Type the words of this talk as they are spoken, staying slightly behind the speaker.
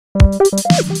With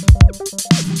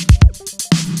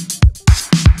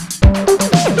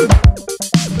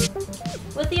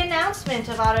the announcement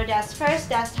of Autodesk's first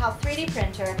desktop 3D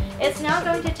printer, it's now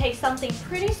going to take something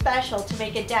pretty special to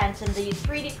make a dent in the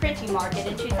 3D printing market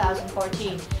in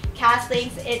 2014. Kast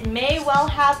thinks it may well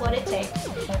have what it takes.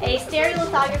 A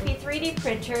stereolithography 3D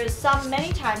printer is some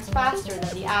many times faster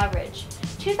than the average.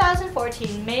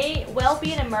 2014 may well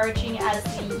be emerging as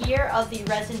the year of the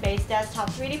resin-based desktop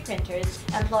 3D printers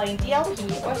employing DLP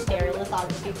or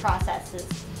stereolithography processes.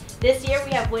 This year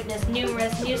we have witnessed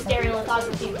numerous new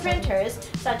stereolithography printers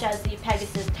such as the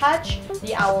Pegasus Touch,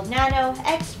 the OWL Nano,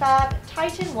 XFAB,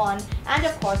 Titan 1, and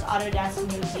of course Autodesk's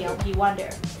new DLP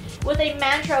Wonder. With a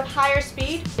mantra of higher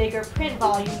speed, bigger print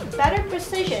volume, better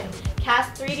precision,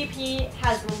 Kast 3DP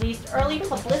has released early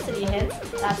publicity hints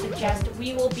that suggest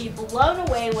we will be blown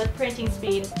away with printing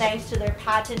speed thanks to their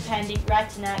patent-pending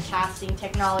retina casting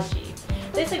technology.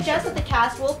 They suggest that the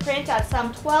Kast will print at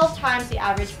some 12 times the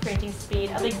average printing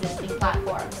speed of existing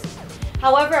platforms.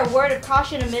 However, a word of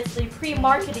caution amidst the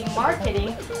pre-marketing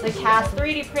marketing, the Kast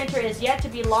 3D printer is yet to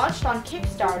be launched on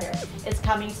Kickstarter. It's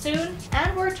coming soon,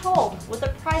 and we're told with a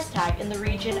price tag in the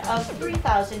region of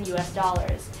 $3,000 US.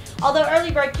 Although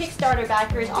early bird Kickstarter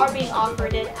backers are being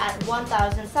offered it at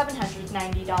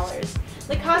 $1,790.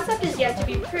 The concept is yet to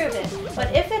be proven,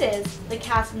 but if it is, the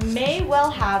Kast may well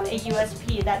have a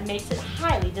USP that makes it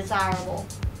highly desirable.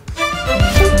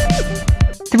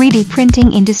 3D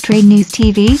Printing Industry News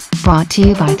TV, brought to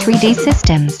you by 3D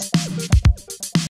Systems.